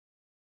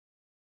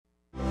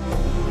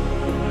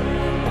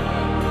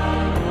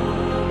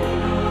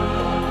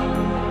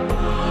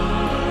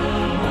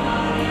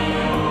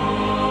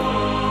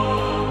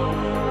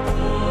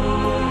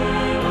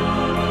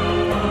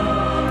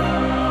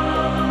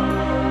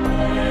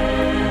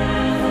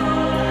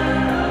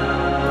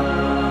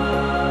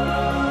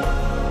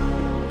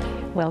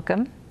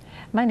Welcome.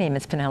 My name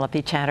is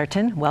Penelope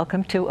Chatterton.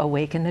 Welcome to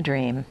Awaken the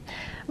Dream.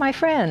 My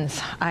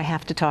friends, I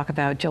have to talk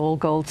about Joel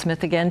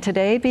Goldsmith again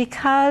today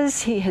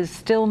because he is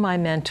still my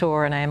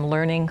mentor and I am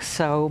learning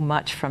so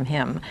much from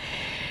him.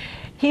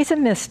 He's a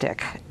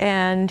mystic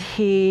and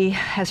he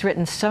has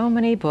written so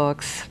many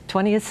books,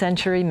 20th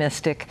century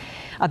mystic,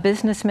 a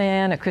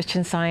businessman, a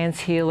Christian Science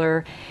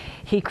healer.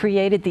 He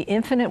created the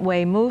Infinite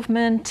Way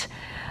movement.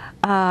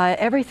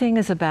 Everything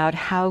is about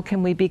how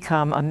can we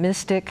become a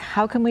mystic,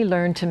 how can we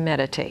learn to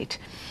meditate.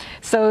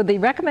 So the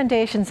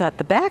recommendations at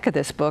the back of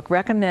this book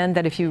recommend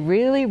that if you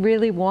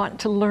really want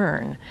to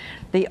learn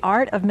the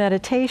art of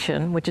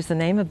meditation, which is the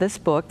name of this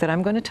book that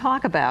I'm going to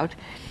talk about,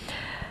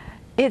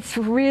 it's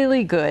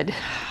really good.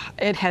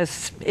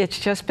 It's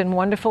just been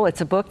wonderful.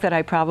 It's a book that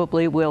I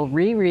probably will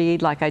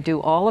reread like I do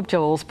all of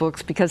Joel's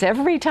books, because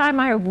every time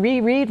I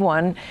reread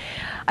one,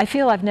 I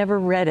feel I've never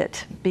read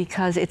it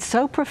because it's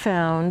so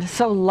profound,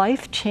 so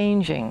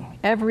life-changing,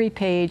 every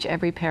page,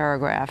 every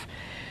paragraph.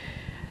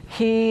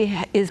 He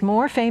is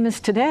more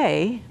famous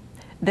today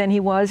than he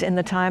was in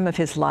the time of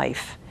his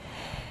life.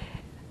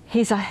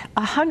 He's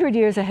 100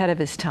 years ahead of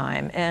his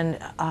time, and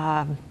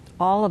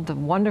all of the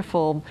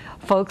wonderful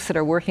folks that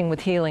are working with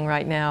healing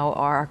right now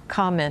are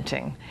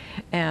commenting,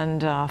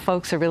 and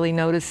folks are really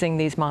noticing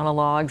these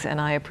monologues,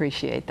 and I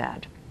appreciate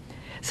that.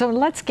 So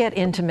let's get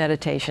into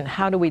meditation.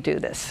 How do we do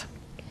this?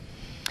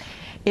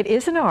 It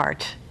is an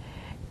art,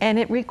 and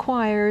it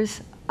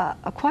requires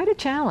quite a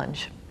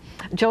challenge.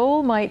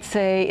 Joel might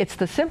say it's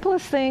the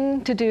simplest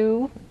thing to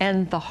do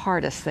and the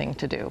hardest thing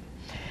to do.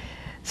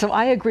 So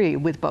I agree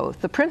with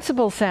both. The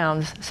principle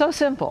sounds so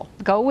simple.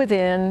 Go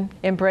within,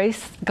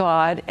 embrace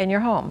God, and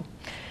you're home.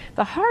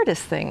 The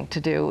hardest thing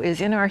to do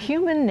is in our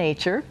human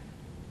nature,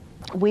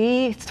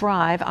 we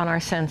thrive on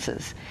our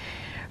senses.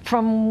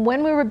 From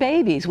when we were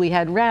babies, we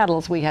had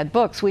rattles, we had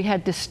books, we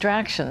had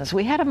distractions.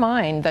 We had a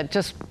mind that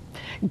just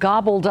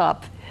gobbled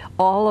up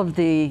all of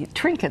the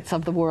trinkets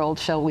of the world,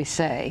 shall we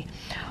say.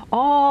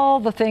 All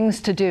the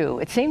things to do.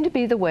 It seemed to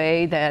be the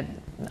way that,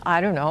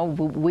 I don't know,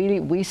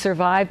 we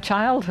survived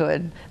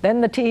childhood, then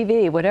the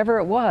TV, whatever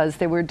it was,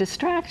 there were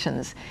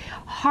distractions.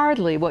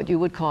 Hardly what you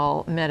would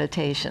call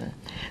meditation.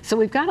 So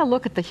we've got to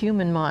look at the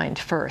human mind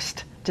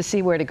first to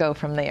see where to go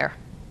from there.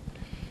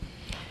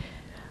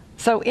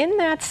 So in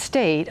that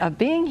state of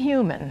being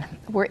human,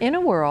 we're in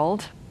a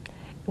world,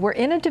 we're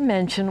in a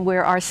dimension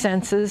where our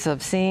senses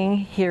of seeing,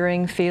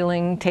 hearing,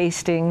 feeling,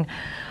 tasting,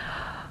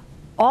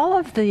 all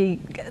of the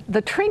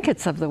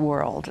trinkets of the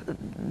world,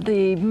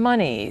 the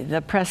money,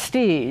 the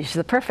prestige,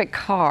 the perfect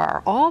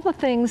car, all the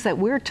things that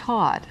we're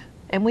taught,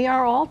 and we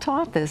are all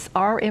taught this,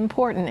 are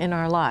important in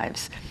our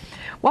lives.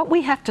 What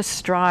we have to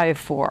strive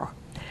for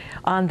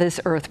on this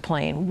earth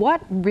plane,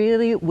 what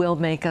really will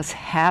make us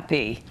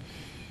happy.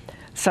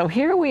 So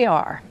here we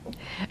are.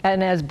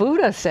 And as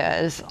Buddha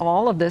says,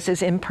 all of this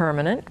is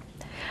impermanent.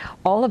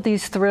 All of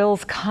these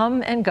thrills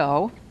come and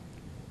go.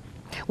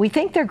 We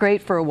think they're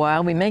great for a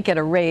while. We may get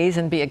a raise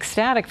and be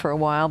ecstatic for a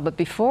while, but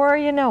before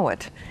you know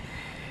it,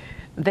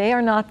 they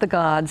are not the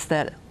gods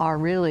that are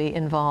really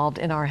involved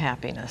in our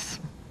happiness.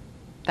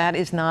 That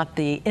is not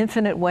the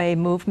Infinite Way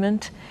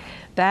movement.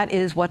 That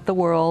is what the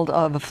world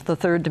of the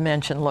third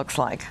dimension looks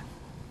like.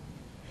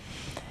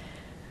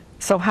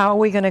 So how are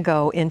we going to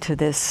go into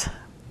this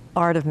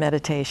art of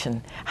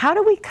meditation? How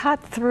do we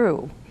cut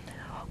through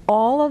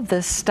all of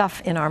this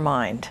stuff in our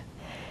mind?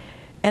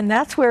 And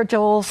that's where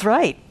Joel's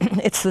right.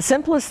 It's the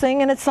simplest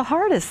thing and it's the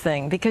hardest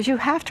thing, because you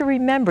have to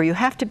remember, you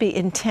have to be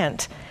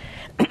intent.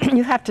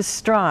 You have to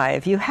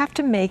strive. You have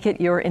to make it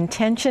your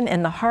intention,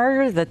 and the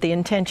harder that the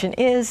intention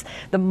is,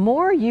 the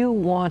more you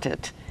want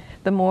it,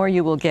 the more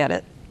you will get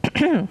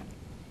it.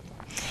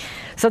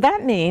 So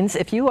that means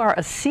if you are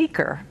a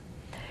seeker,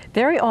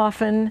 very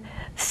often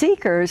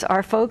seekers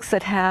are folks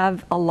that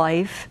have a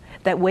life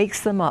that wakes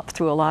them up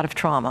through a lot of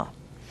trauma.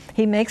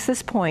 He makes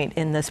this point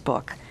in this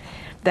book,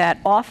 that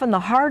often the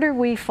harder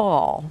we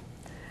fall,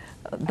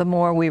 the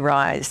more we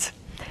rise.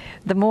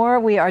 The more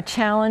we are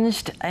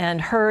challenged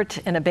and hurt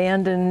and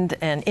abandoned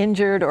and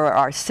injured or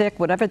are sick,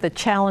 whatever the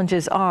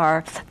challenges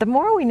are, the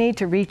more we need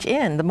to reach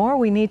in, the more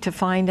we need to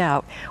find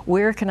out,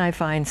 where can I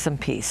find some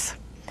peace?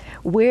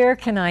 Where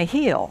can I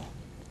heal?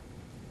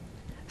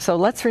 So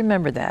let's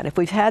remember that. If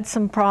we've had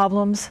some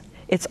problems,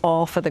 it's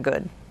all for the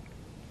good.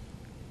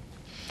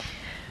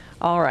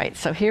 All right,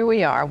 so here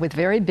we are with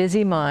very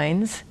busy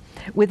minds,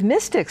 with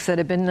mystics that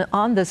have been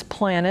on this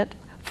planet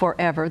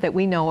forever that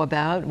we know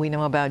about. We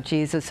know about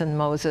Jesus and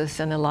Moses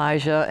and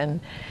Elijah and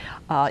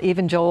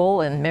even Joel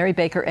and Mary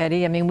Baker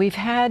Eddy. I mean, we've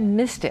had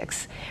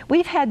mystics.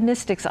 We've had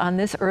mystics on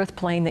this earth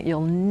plane that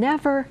you'll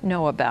never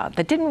know about,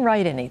 that didn't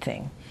write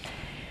anything.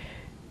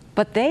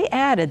 But they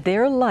added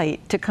their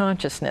light to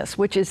consciousness,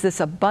 which is this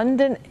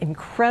abundant,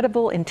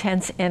 incredible,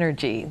 intense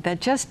energy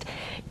that just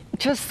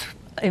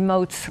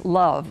emotes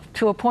love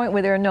to a point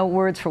where there are no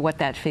words for what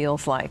that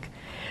feels like.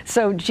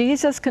 So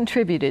Jesus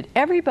contributed.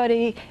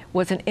 Everybody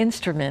was an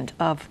instrument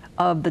of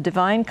the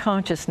divine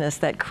consciousness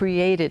that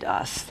created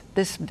us.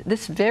 This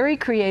very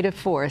creative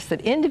force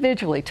that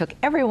individually took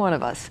every one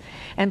of us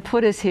and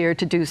put us here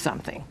to do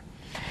something.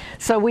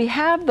 So we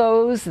have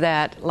those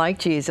that, like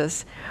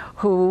Jesus,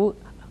 who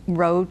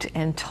wrote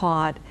and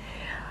taught,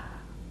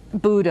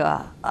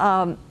 Buddha.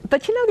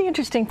 But you know the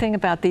interesting thing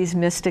about these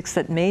mystics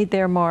that made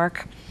their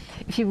mark?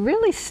 If you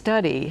really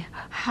study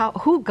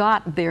who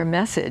got their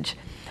message,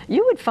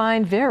 you would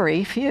find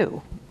very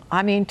few.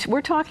 I mean,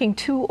 we're talking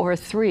 2 or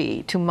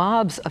 3 to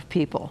mobs of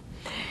people.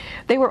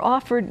 They were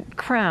offered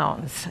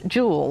crowns,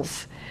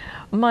 jewels,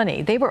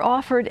 money. They were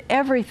offered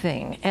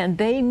everything, and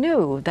they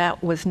knew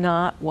that was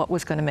not what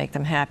was going to make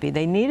them happy.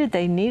 They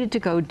needed to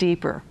go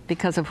deeper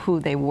because of who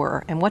they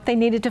were and what they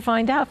needed to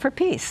find out for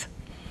peace.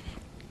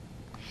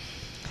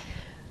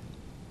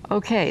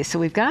 Okay, so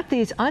we've got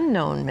these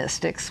unknown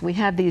mystics, we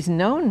have these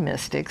known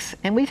mystics,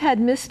 and we've had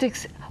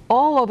mystics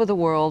all over the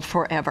world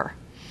forever.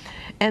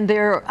 And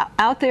they're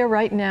out there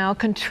right now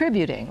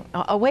contributing.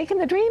 Awaken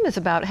the Dream is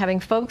about having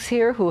folks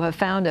here who have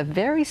found a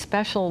very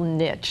special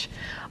niche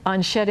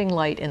on shedding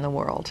light in the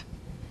world.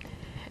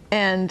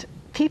 And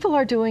people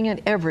are doing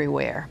it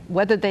everywhere.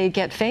 Whether they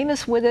get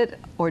famous with it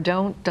or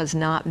don't does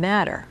not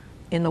matter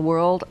in the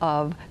world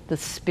of the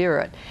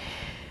spirit.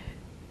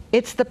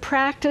 It's the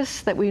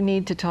practice that we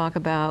need to talk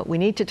about. We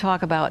need to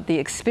talk about the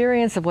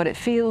experience of what it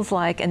feels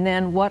like, and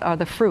then what are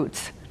the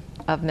fruits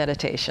of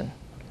meditation.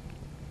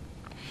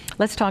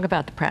 Let's talk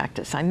about the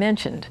practice. I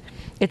mentioned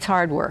it's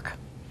hard work.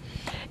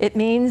 It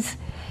means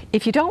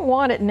if you don't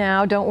want it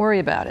now, don't worry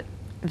about it,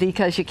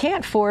 because you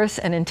can't force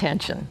an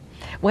intention.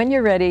 When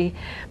you're ready,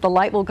 the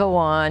light will go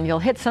on. You'll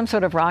hit some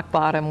sort of rock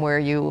bottom where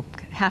you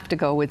have to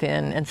go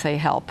within and say,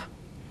 help.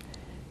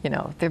 You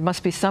know, there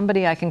must be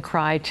somebody I can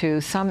cry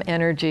to, some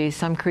energy,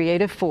 some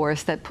creative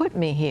force that put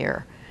me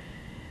here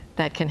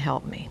that can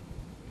help me.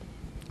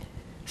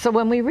 So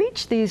when we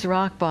reach these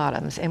rock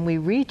bottoms and we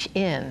reach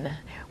in,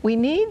 we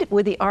need,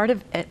 with the art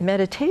of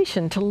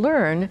meditation, to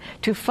learn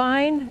to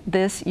find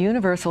this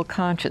universal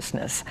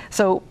consciousness.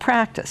 So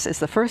practice is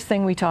the first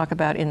thing we talk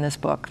about in this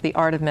book, The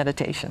Art of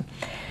Meditation.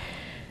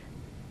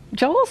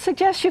 Joel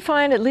suggests you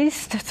find at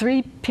least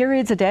 3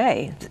 periods a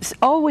day.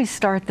 Always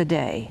start the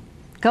day.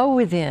 Go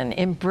within,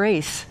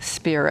 embrace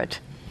spirit.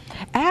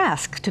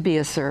 Ask to be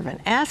a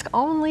servant. Ask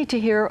only to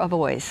hear a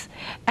voice.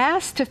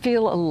 Ask to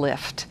feel a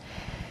lift.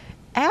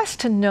 Ask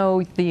to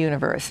know the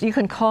universe. You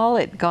can call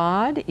it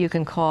God, you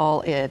can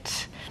call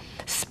it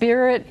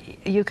spirit,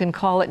 you can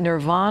call it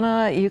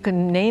nirvana, you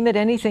can name it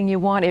anything you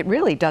want. It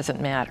really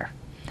doesn't matter.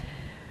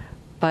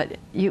 But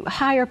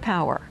higher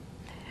power.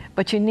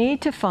 But you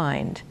need to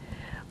find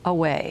a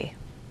way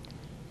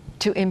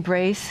to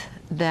embrace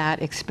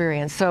that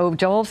experience. So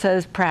Joel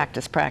says,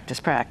 practice, practice,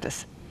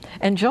 practice.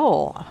 And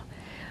Joel,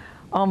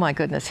 oh my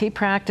goodness, he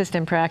practiced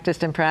and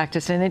practiced and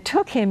practiced, and it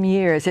took him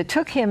years. It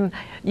took him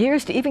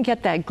years to even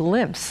get that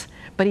glimpse,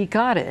 but he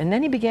got it, and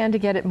then he began to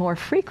get it more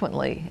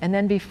frequently, and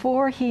then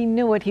before he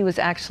knew it, he was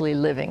actually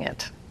living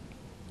it.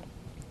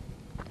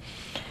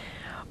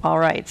 All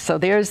right, so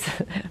there's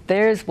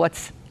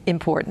what's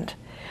important.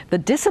 The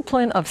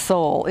discipline of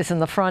soul is in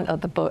the front of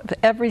the book,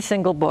 every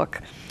single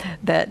book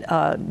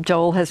that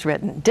Joel has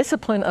written.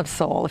 Discipline of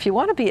soul. If you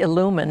want to be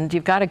illumined,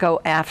 you've got to go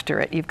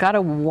after it. You've got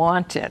to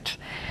want it.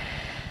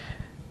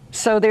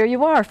 So there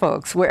you are,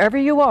 folks, wherever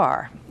you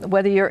are,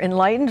 whether you're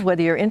enlightened,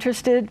 whether you're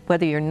interested,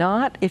 whether you're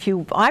not.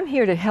 I'm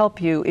here to help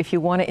you if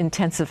you want to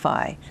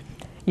intensify.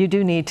 You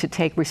do need to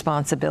take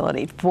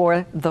responsibility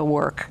for the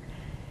work.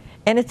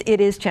 And it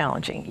is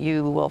challenging.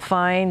 You will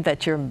find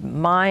that your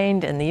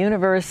mind and the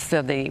universe,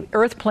 the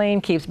earth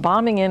plane keeps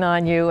bombing in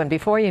on you, and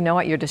before you know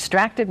it, you're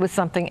distracted with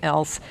something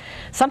else.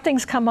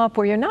 Something's come up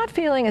where you're not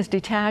feeling as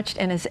detached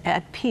and as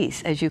at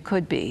peace as you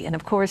could be. And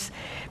of course,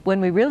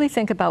 when we really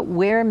think about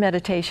where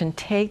meditation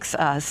takes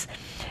us,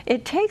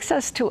 it takes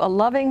us to a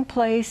loving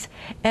place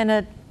and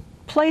a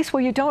place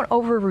where you don't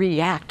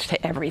overreact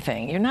to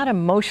everything. You're not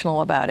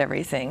emotional about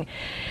everything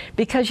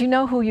because you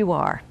know who you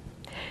are.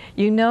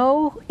 You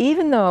know,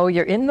 even though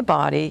you're in the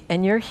body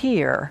and you're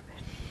here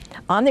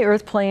on the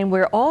earth plane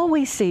where all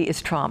we see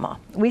is trauma.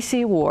 We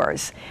see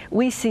wars,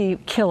 we see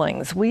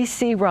killings, we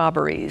see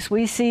robberies,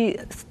 we see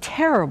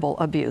terrible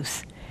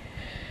abuse.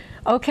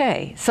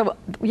 Okay, so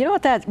you know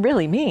what that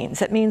really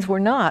means? It means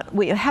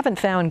we haven't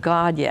found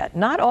God yet.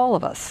 Not all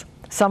of us.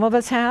 Some of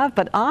us have,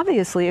 but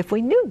obviously if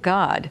we knew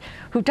God,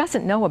 who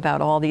doesn't know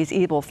about all these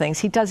evil things,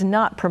 he does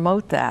not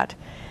promote that,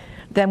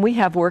 then we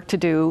have work to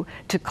do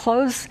to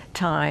close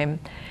time,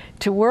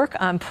 to work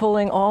on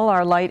pulling all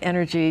our light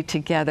energy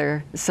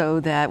together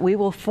so that we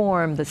will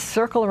form the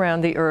circle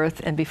around the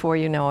earth, and before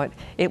you know it,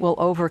 it will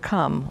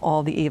overcome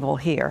all the evil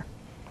here.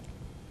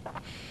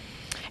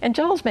 And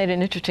Joel's made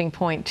an interesting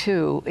point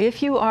too.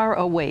 If you are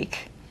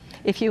awake,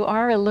 if you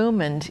are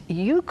illumined,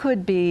 you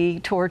could be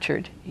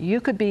tortured,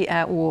 you could be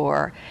at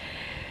war,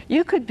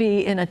 you could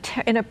be in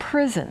a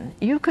prison,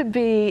 you could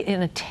be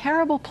in a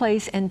terrible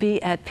place and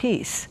be at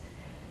peace.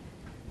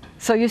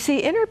 So you see,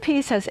 inner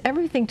peace has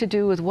everything to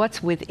do with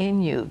what's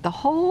within you. The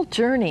whole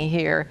journey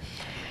here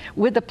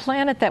with the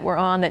planet that we're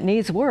on that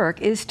needs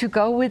work is to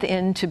go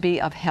within to be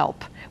of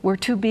help. We're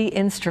to be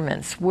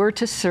instruments. We're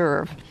to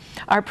serve.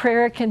 Our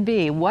prayer can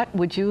be, what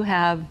would you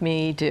have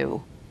me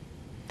do?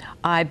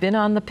 I've been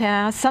on the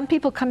path. Some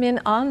people come in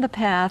on the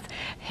path,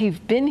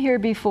 who've been here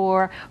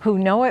before, who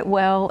know it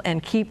well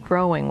and keep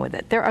growing with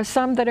it. There are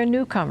some that are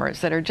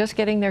newcomers that are just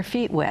getting their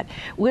feet wet.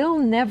 We'll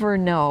never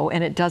know,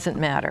 and it doesn't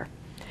matter.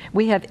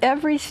 We have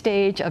every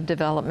stage of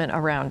development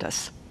around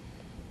us.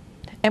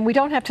 And we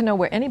don't have to know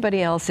where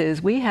anybody else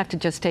is. We have to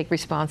just take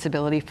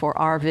responsibility for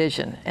our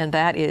vision, and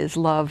that is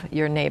love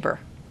your neighbor.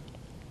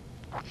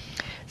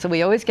 So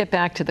we always get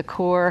back to the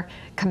core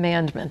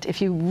commandment. If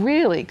you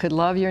really could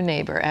love your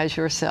neighbor as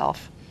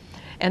yourself,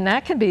 and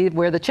that can be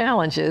where the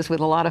challenge is with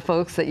a lot of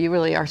folks that you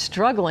really are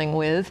struggling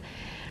with,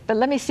 but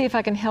let me see if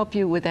I can help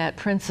you with that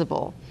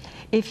principle.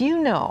 If you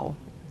know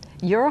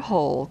you're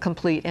whole,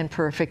 complete, and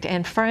perfect,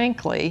 and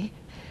frankly,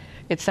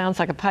 it sounds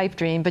like a pipe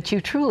dream, but you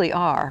truly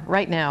are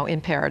right now in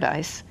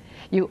paradise.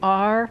 You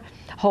are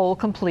whole,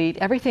 complete.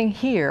 Everything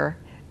here,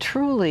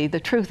 truly, the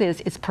truth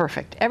is, it's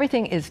perfect.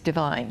 Everything is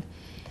divine.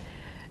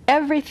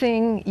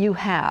 Everything you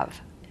have,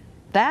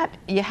 that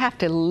you have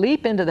to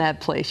leap into that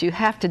place. You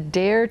have to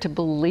dare to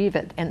believe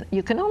it. And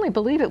you can only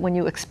believe it when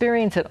you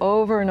experience it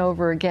over and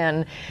over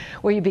again,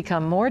 where you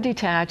become more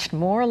detached,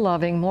 more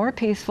loving, more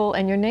peaceful,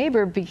 and your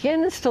neighbor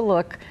begins to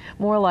look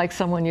more like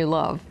someone you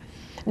love.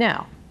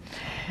 Now,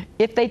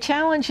 if they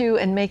challenge you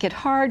and make it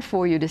hard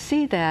for you to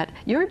see that,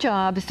 your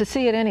job is to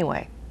see it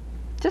anyway.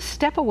 Just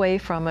step away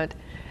from it.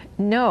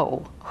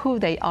 Know who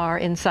they are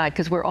inside,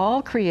 because we're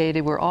all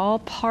created. We're all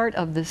part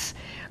of this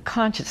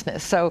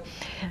consciousness. So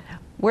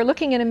we're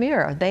looking in a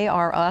mirror. They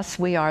are us.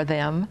 We are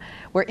them.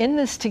 We're in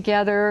this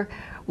together.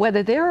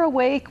 Whether they're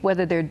awake,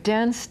 whether they're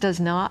dense,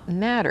 does not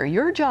matter.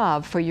 Your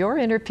job for your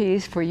inner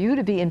peace, for you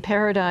to be in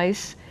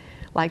paradise,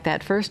 like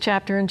that first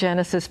chapter in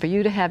Genesis, for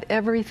you to have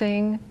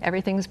everything,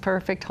 everything's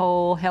perfect,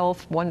 whole,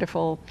 health,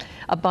 wonderful,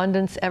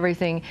 abundance,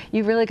 everything,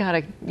 you really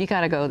gotta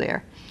go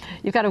there.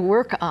 You've got to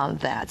work on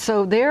that.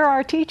 So there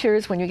are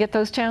teachers, when you get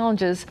those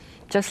challenges,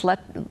 just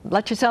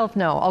let yourself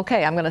know,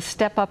 okay, I'm gonna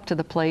step up to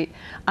the plate,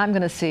 I'm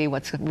gonna see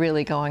what's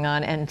really going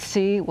on and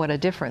see what a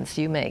difference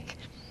you make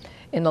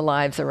in the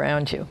lives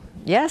around you.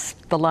 Yes,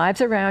 the lives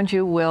around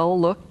you will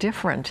look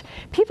different.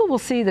 People will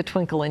see the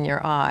twinkle in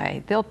your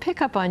eye. They'll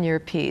pick up on your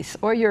peace,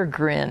 or your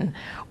grin,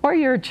 or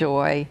your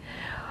joy,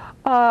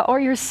 or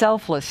your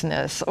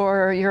selflessness,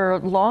 or your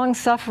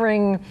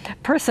long-suffering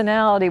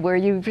personality where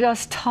you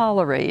just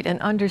tolerate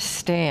and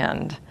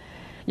understand.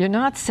 You're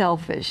not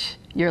selfish.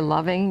 You're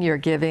loving, you're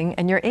giving,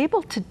 and you're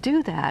able to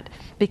do that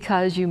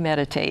because you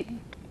meditate.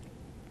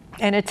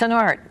 And it's an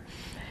art.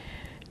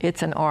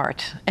 It's an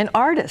art. And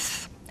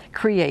artists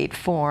create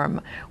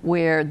form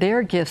where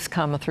their gifts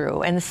come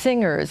through, and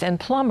singers and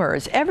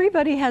plumbers,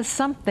 everybody has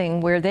something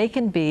where they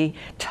can be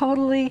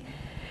totally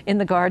in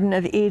the Garden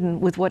of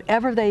Eden with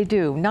whatever they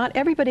do. Not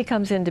everybody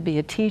comes in to be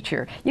a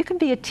teacher. You can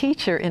be a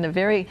teacher in a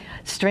very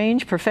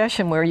strange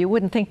profession where you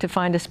wouldn't think to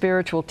find a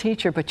spiritual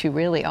teacher, but you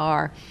really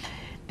are.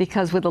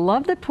 Because with the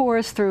love that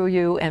pours through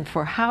you and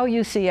for how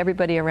you see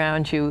everybody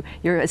around you,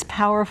 you're as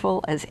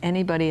powerful as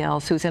anybody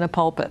else who's in a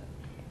pulpit.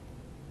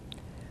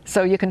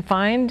 So you can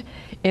find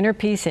inner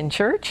peace in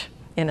church,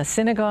 in a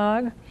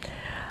synagogue,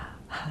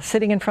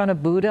 sitting in front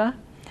of Buddha,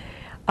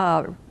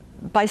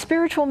 by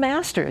spiritual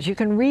masters. You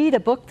can read a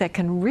book that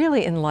can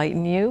really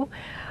enlighten you.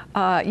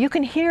 You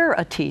can hear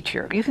a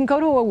teacher. You can go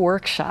to a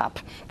workshop.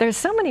 There's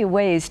so many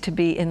ways to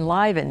be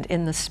enlivened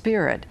in the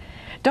spirit.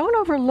 Don't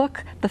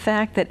overlook the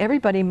fact that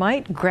everybody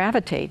might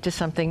gravitate to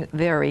something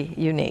very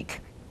unique.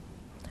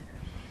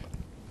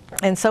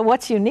 And so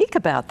what's unique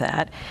about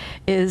that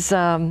is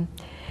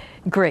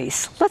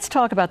grace. Let's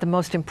talk about the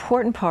most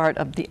important part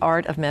of the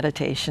art of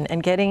meditation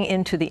and getting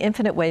into the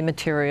infinite way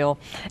material.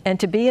 And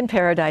to be in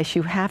paradise,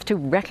 you have to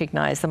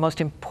recognize the most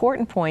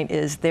important point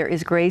is there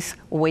is grace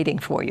waiting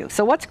for you.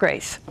 So what's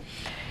grace?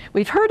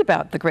 We've heard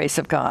about the grace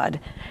of God.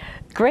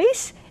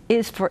 Grace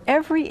is for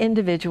every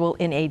individual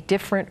in a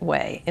different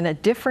way, in a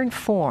different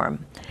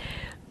form.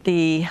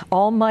 The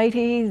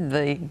Almighty,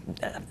 the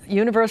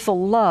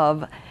universal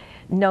love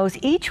knows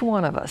each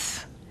one of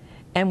us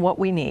and what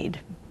we need.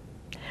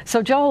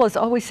 So Joel is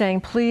always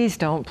saying, please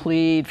don't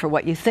plead for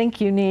what you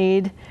think you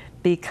need,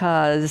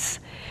 because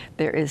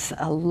there is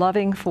a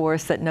loving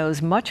force that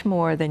knows much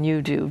more than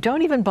you do.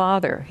 Don't even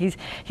bother.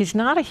 He's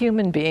not a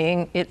human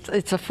being.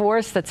 It's a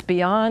force that's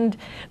beyond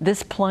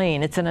this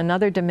plane. It's in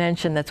another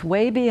dimension that's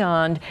way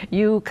beyond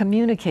you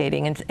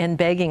communicating and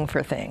begging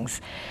for things.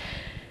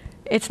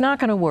 It's not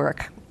going to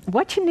work.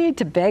 What you need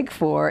to beg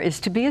for is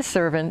to be a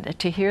servant,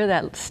 to hear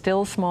that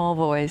still small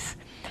voice,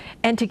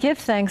 and to give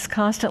thanks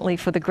constantly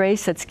for the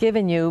grace that's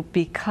given you,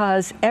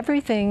 because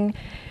everything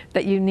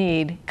that you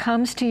need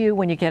comes to you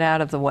when you get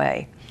out of the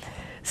way.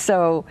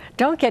 So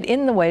don't get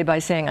in the way by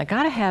saying, I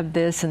gotta have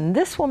this, and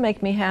this will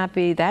make me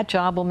happy, that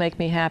job will make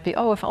me happy,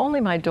 oh, if only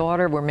my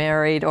daughter were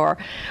married, or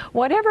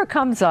whatever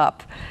comes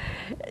up.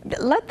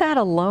 let that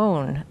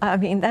alone. I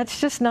mean, that's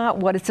just not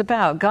what it's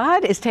about.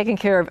 God is taking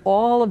care of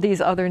all of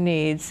these other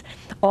needs,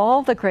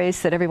 all the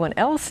grace that everyone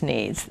else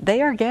needs,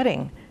 they are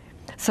getting.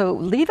 So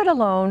leave it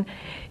alone.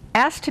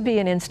 Ask to be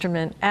an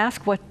instrument.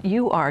 Ask what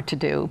you are to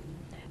do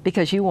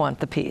because you want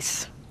the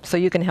peace so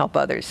you can help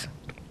others.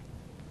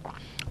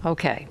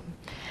 Okay.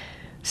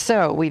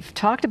 So we've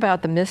talked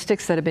about the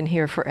mystics that have been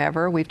here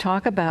forever. We've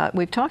talked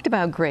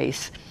about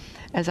grace,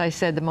 as I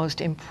said, the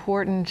most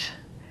important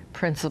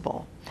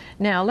principle.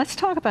 Now let's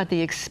talk about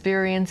the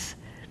experience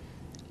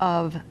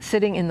of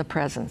sitting in the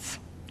presence.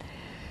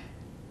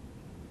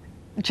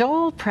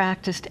 Joel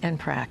practiced and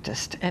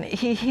practiced, and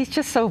he's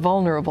just so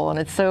vulnerable, and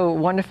it's so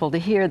wonderful to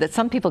hear that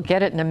some people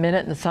get it in a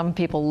minute and some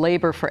people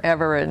labor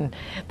forever, and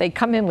they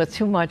come in with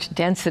too much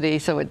density,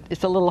 so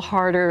it's a little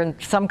harder, and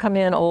some come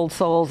in old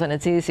souls and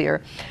it's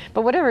easier.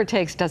 But whatever it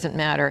takes doesn't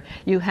matter.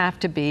 You have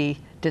to be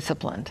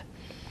disciplined.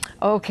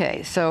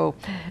 Okay, so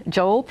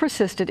Joel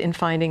persisted in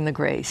finding the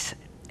grace.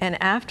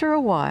 And after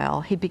a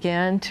while, he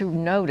began to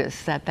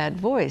notice that that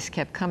voice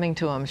kept coming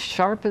to him,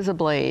 sharp as a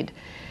blade,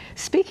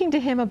 speaking to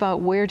him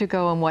about where to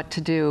go and what to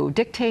do,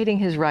 dictating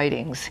his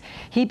writings.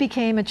 He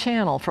became a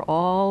channel for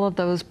all of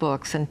those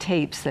books and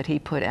tapes that he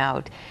put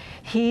out.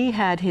 He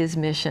had his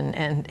mission,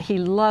 and he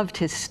loved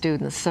his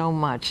students so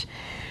much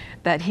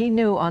that he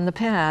knew on the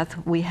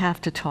path we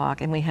have to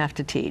talk and we have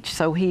to teach.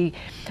 So he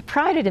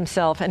prided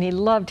himself, and he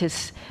loved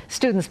his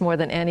students more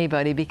than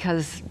anybody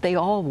because they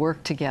all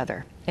worked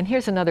together. And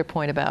here's another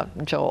point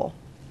about Joel.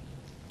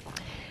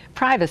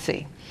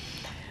 Privacy.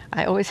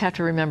 I always have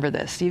to remember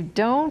this. You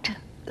don't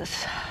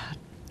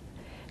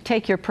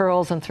take your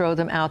pearls and throw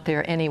them out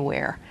there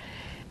anywhere.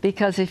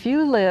 Because if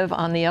you live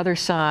on the other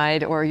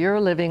side, or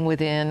you're living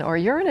within, or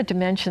you're in a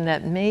dimension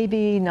that may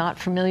be not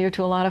familiar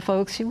to a lot of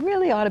folks, you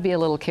really ought to be a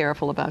little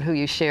careful about who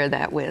you share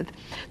that with.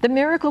 The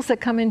miracles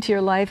that come into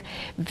your life,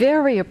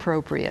 very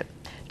appropriate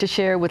to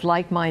share with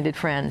like-minded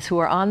friends who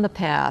are on the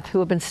path, who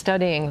have been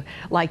studying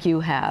like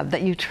you have,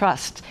 that you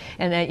trust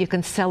and that you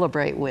can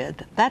celebrate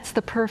with. That's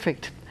the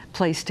perfect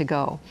place to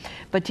go.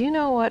 But do you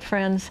know what,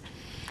 friends?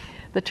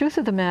 The truth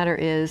of the matter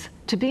is,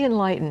 to be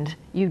enlightened,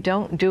 you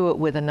don't do it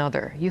with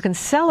another. You can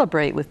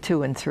celebrate with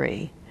 2 and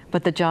 3,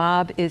 but the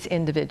job is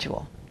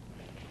individual.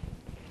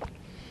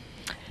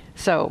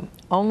 So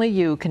only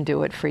you can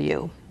do it for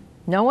you.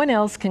 No one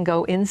else can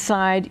go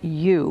inside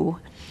you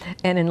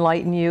and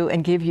enlighten you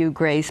and give you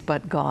grace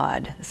but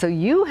God. So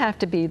you have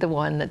to be the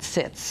one that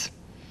sits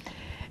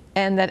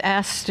and that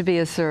asks to be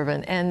a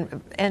servant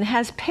and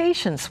has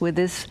patience with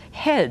this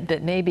head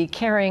that may be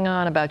carrying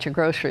on about your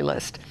grocery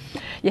list.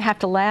 You have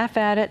to laugh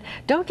at it.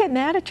 Don't get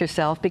mad at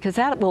yourself, because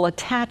that will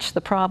attach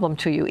the problem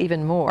to you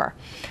even more.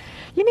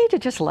 You need to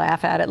just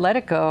laugh at it, let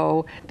it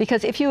go,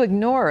 because if you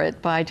ignore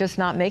it by just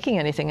not making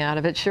anything out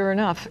of it, sure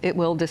enough, it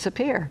will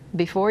disappear.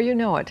 Before you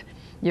know it,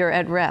 you're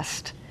at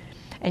rest.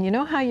 And you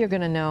know how you're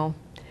going to know?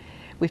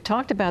 We've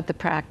talked about the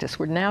practice.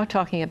 We're now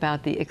talking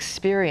about the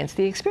experience.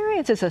 The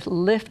experience is a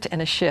lift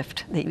and a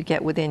shift that you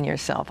get within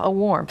yourself, a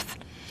warmth.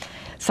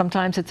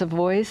 Sometimes it's a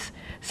voice.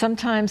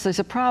 Sometimes there's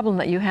a problem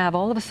that you have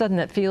all of a sudden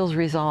that feels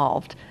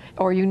resolved,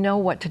 or you know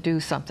what to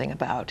do something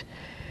about.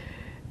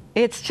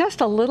 It's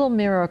just a little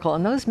miracle,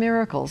 and those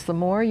miracles, the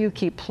more you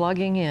keep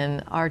plugging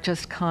in, are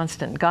just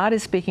constant. God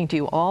is speaking to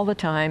you all the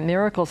time.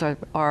 Miracles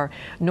are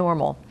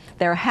normal.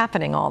 They're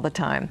happening all the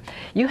time.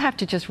 You have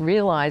to just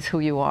realize who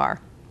you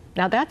are.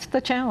 Now that's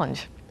the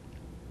challenge.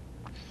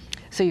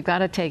 So you've got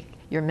to take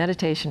your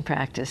meditation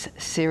practice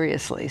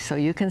seriously so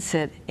you can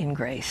sit in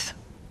grace.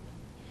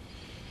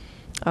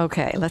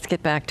 Okay, let's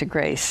get back to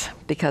grace,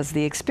 because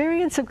the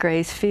experience of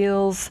grace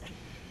feels,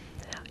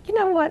 you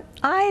know what,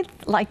 I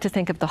like to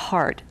think of the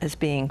heart as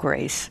being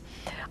grace.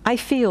 I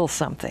feel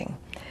something.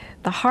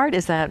 The heart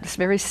is that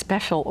very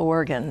special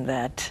organ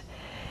that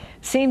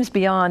seems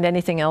beyond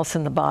anything else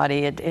in the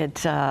body.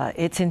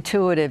 It's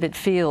intuitive, it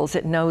feels,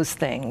 it knows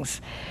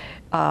things.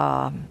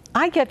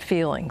 I get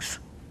feelings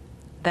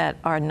that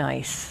are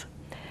nice,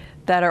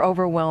 that are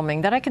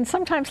overwhelming, that I can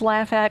sometimes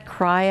laugh at,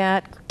 cry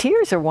at.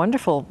 Tears are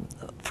wonderful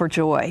for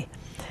joy.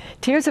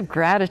 Tears of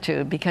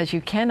gratitude, because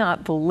you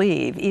cannot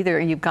believe either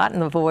you've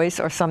gotten the voice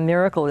or some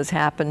miracle has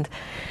happened.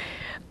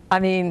 I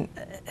mean,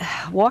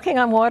 walking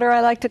on water, I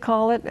like to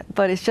call it,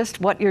 but it's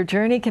just what your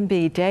journey can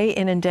be day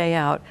in and day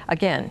out.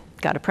 Again,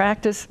 got to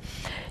practice.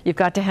 You've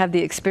got to have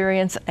the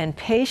experience and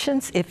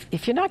patience.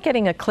 If you're not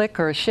getting a click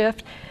or a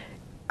shift,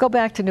 go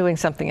back to doing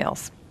something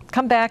else.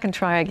 Come back and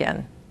try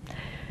again.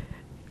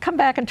 Come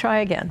back and try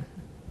again.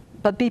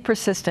 But be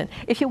persistent.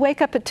 If you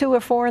wake up at 2 or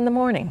 4 in the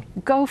morning,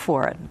 go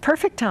for it.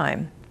 Perfect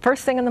time.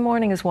 First thing in the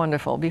morning is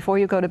wonderful, before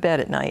you go to bed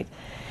at night.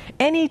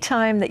 Any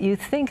time that you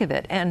think of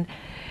it, and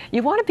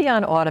you want to be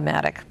on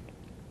automatic.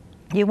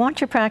 You want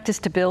your practice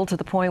to build to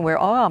the point where,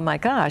 oh my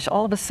gosh,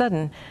 all of a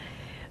sudden,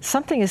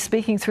 something is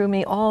speaking through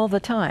me all the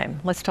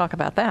time. Let's talk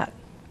about that.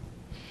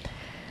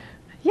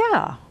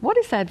 Yeah, what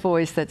is that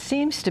voice that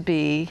seems to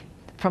be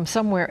from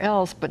somewhere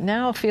else, but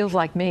now feels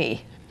like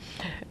me?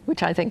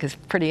 Which I think is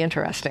pretty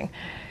interesting.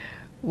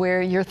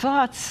 Where your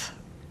thoughts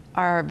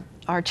are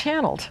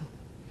channeled,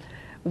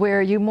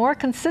 where you more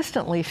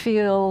consistently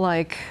feel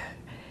like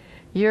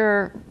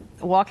you're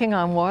walking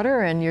on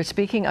water and you're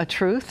speaking a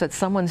truth that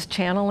someone's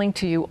channeling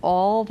to you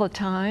all the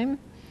time.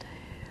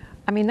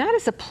 I mean, that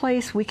is a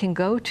place we can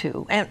go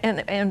to.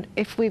 And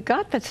if we've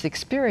got this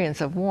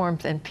experience of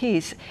warmth and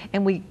peace,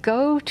 and we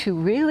go to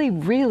really,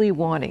 really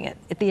wanting it,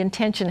 the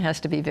intention has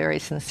to be very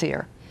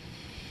sincere.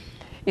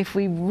 If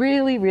we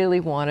really, really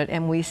want it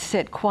and we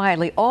sit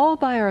quietly all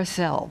by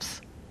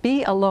ourselves,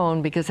 be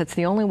alone, because that's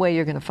the only way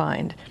you're going to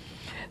find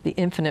the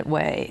infinite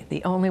way,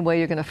 the only way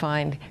you're going to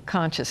find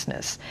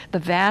consciousness. The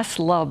vast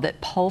love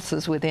that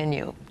pulses within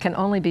you can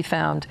only be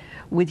found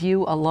with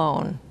you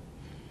alone.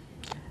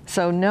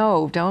 So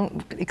no,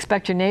 don't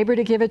expect your neighbor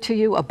to give it to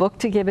you, a book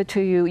to give it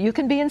to you. You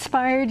can be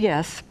inspired,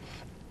 yes,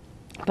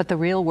 but the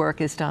real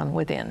work is done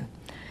within.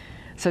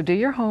 So do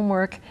your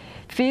homework,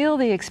 feel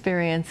the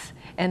experience,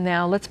 and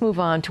now let's move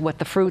on to what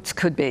the fruits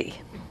could be.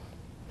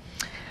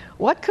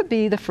 What could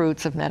be the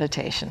fruits of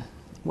meditation?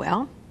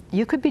 Well,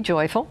 you could be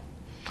joyful,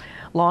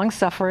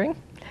 long-suffering,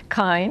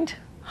 kind,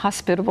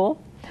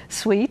 hospitable,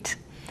 sweet,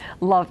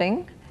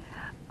 loving,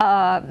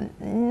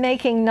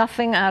 making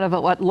nothing out of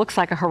what looks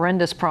like a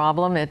horrendous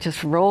problem. It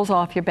just rolls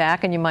off your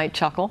back and you might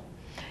chuckle.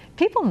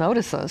 People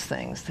notice those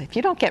things. If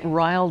you don't get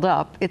riled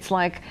up, it's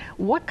like,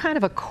 what kind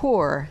of a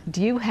core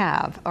do you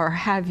have, or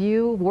have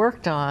you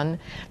worked on,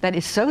 that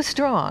is so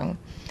strong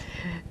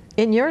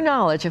in your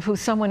knowledge of who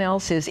someone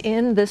else is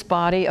in this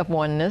body of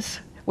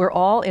oneness? We're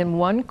all in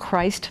one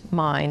Christ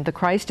mind. The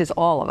Christ is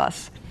all of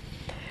us.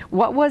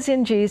 What was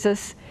in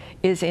Jesus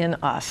is in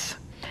us.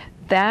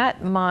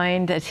 That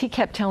mind, as he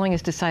kept telling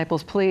his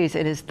disciples, please,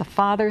 it is the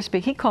Father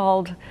speak. He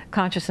called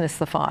consciousness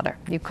the Father.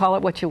 You call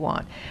it what you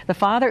want. The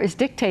Father is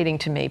dictating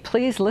to me.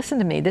 Please listen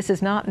to me. This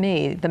is not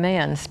me, the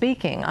man,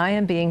 speaking. I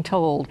am being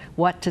told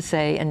what to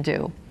say and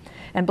do.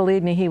 And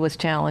believe me, he was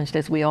challenged,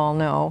 as we all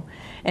know.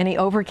 And he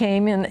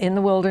overcame in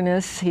the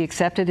wilderness. He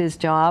accepted his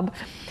job,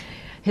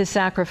 his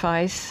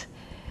sacrifice,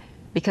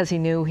 because he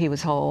knew he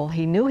was whole.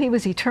 He knew he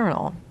was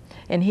eternal.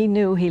 And he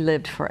knew he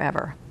lived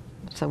forever.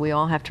 So we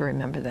all have to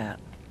remember that.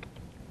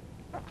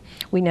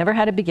 We never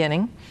had a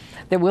beginning.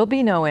 There will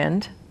be no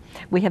end.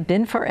 We have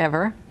been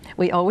forever.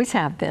 We always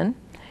have been.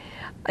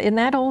 In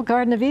that old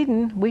Garden of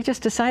Eden, we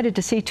just decided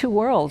to see two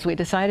worlds. We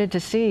decided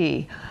to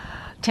see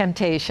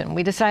temptation.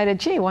 We decided,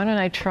 gee, why don't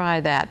I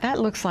try that? That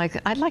looks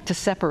like, I'd like to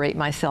separate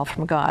myself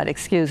from God,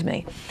 excuse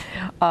me.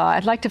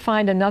 I'd like to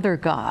find another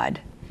God.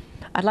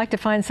 I'd like to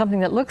find something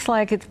that looks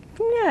like it's,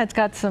 yeah, it's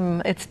got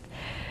some, it's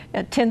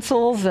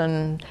tinsels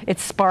and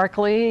it's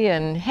sparkly,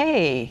 and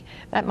hey,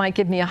 that might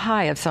give me a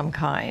high of some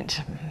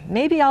kind.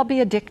 Maybe I'll be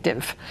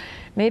addictive.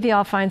 Maybe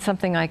I'll find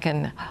something I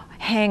can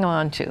hang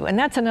on to. And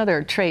that's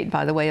another trait,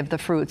 by the way, of the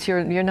fruits.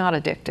 You're not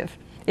addictive.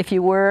 If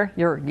you were,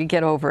 you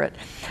get over it.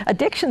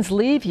 Addictions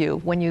leave you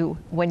when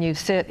you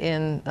sit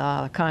in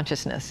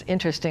consciousness,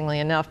 interestingly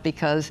enough,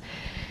 because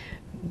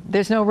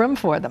there's no room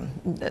for them.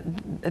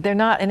 They're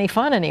not any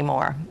fun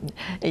anymore.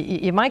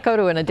 You might go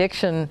to an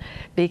addiction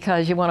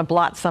because you want to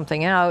blot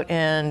something out,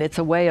 and it's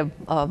a way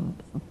of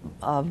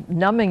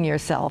numbing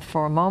yourself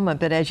for a moment.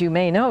 But as you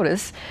may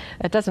notice,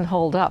 it doesn't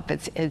hold up.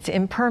 It's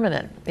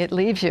impermanent. It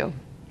leaves you.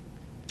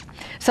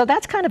 So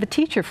that's kind of a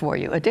teacher for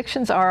you.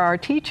 Addictions are our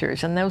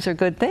teachers, and those are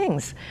good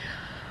things.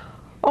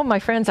 Oh, my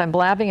friends, I'm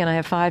blabbing, and I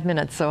have 5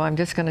 minutes, so I'm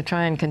just going to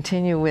try and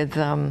continue with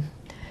the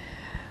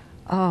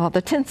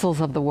tinsels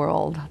of the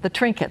world, the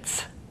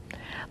trinkets.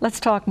 Let's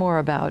talk more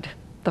about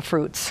the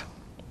fruits.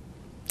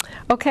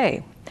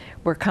 Okay,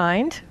 we're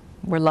kind,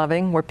 we're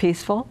loving, we're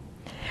peaceful,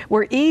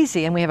 we're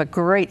easy, and we have a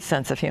great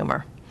sense of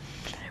humor.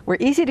 We're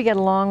easy to get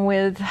along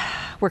with,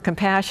 we're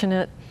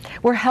compassionate,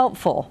 we're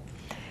helpful.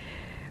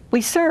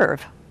 We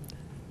serve.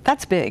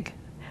 That's big.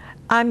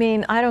 I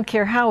mean, I don't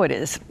care how it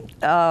is.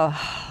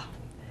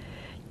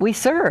 We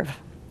serve.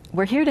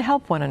 We're here to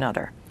help one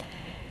another.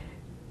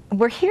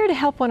 We're here to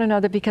help one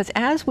another because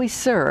as we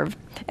serve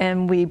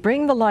and we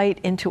bring the light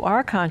into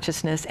our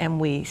consciousness and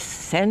we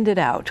send it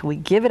out, we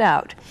give it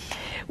out,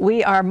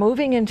 we are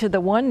moving into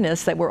the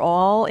oneness that we're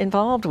all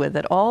involved with,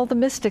 that all the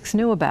mystics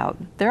knew about.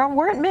 There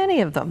weren't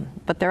many of them,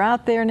 but they're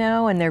out there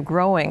now and they're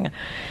growing.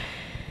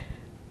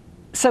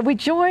 So we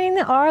join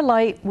our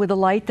light with a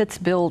light that's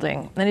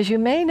building. And as you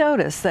may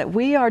notice, that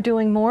we are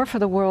doing more for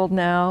the world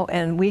now,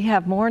 and we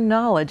have more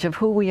knowledge of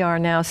who we are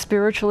now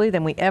spiritually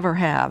than we ever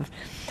have.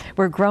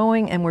 We're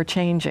growing and we're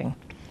changing.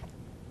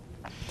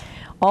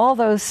 All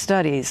those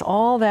studies,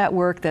 all that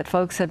work that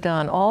folks have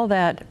done, all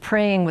that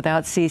praying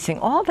without ceasing,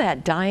 all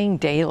that dying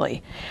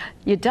daily.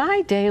 You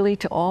die daily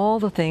to all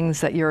the things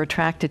that you're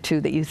attracted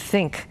to, that you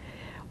think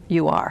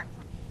you are.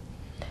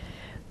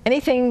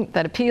 Anything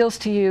that appeals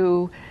to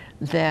you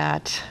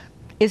that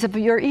is of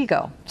your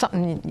ego,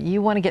 something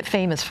you want to get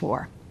famous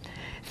for.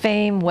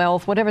 Fame,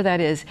 wealth, whatever that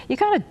is, you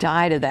got to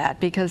die to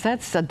that, because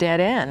that's a dead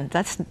end.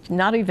 That's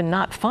not even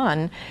not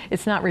fun.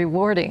 It's not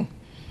rewarding.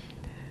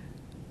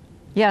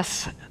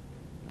 Yes,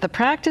 the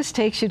practice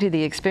takes you to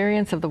the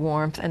experience of the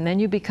warmth, and then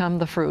you become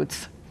the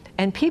fruits.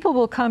 and people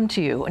will come to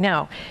you.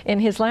 Now, in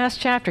his last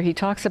chapter, he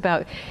talks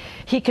about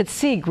he could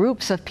see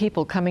groups of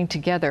people coming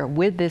together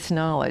with this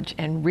knowledge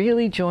and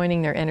really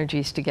joining their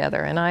energies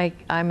together. And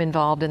I'm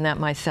involved in that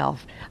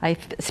myself. I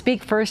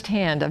speak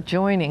firsthand of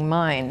joining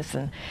minds,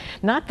 and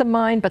not the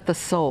mind, but the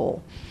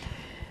soul.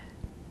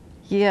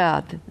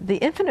 Yeah, the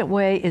infinite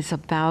way is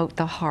about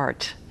the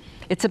heart.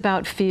 It's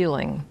about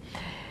feeling.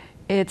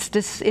 It's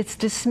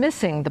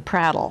dismissing the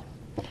prattle.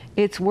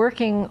 It's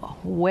working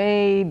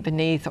way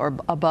beneath or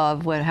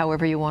above,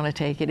 however you want to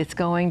take it. It's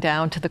going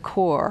down to the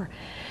core.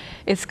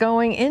 It's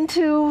going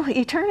into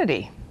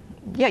eternity.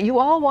 Yeah, you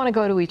all want to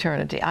go to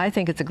eternity. I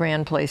think it's a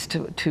grand place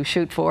to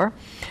shoot for,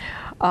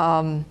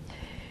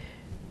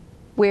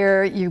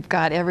 where you've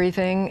got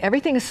everything.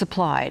 Everything is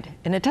supplied,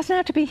 and it doesn't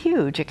have to be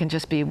huge. It can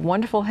just be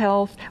wonderful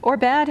health or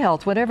bad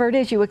health, whatever it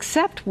is. You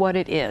accept what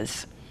it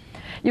is.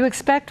 You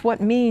expect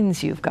what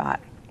means you've got.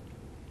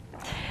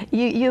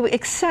 You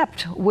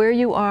accept where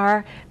you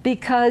are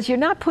because you're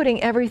not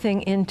putting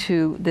everything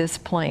into this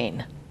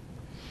plane.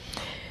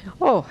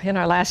 Oh, in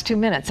our last 2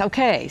 minutes.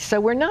 Okay,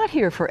 so we're not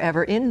here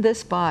forever in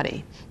this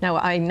body. Now,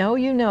 I know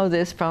you know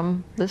this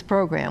from this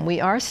program. We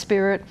are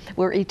spirit,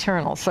 we're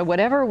eternal. So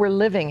whatever we're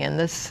living in,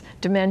 this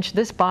dimension,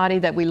 this body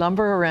that we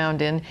lumber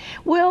around in,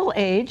 will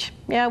age.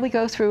 Yeah, we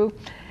go through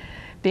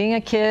being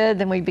a kid,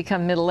 then we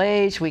become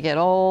middle-aged, we get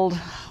old.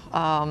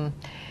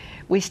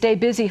 We stay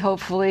busy,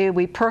 hopefully.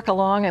 We perk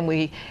along and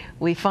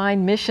we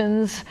find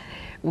missions.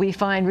 We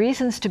find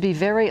reasons to be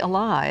very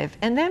alive.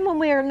 And then when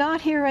we are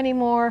not here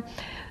anymore,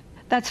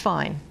 that's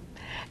fine.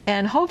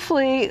 And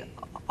hopefully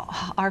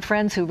our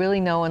friends who really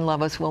know and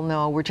love us will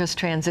know we're just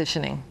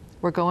transitioning.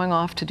 We're going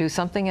off to do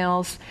something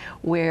else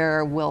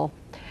where we'll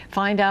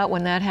find out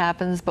when that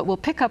happens, but we'll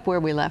pick up where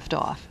we left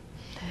off.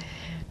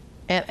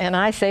 And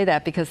I say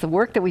that because the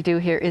work that we do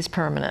here is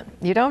permanent.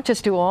 You don't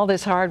just do all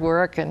this hard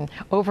work and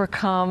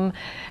overcome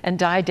and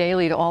die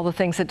daily to all the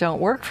things that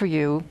don't work for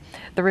you.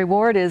 The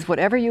reward is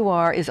whatever you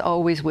are is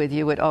always with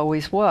you. It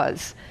always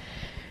was.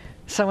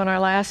 So in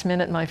our last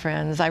minute, my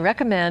friends, I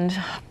recommend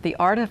The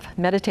Art of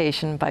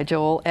Meditation by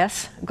Joel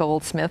S.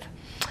 Goldsmith.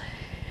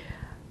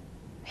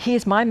 He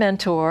is my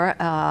mentor.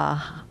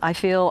 I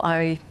feel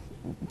I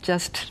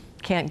just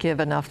can't give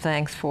enough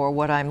thanks for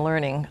what I'm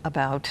learning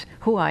about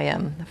who I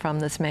am from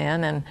this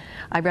man, and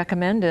I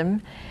recommend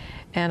him.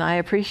 And I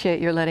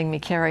appreciate your letting me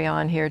carry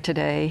on here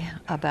today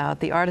about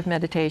the art of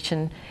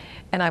meditation,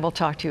 and I will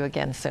talk to you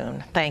again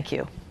soon. Thank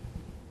you.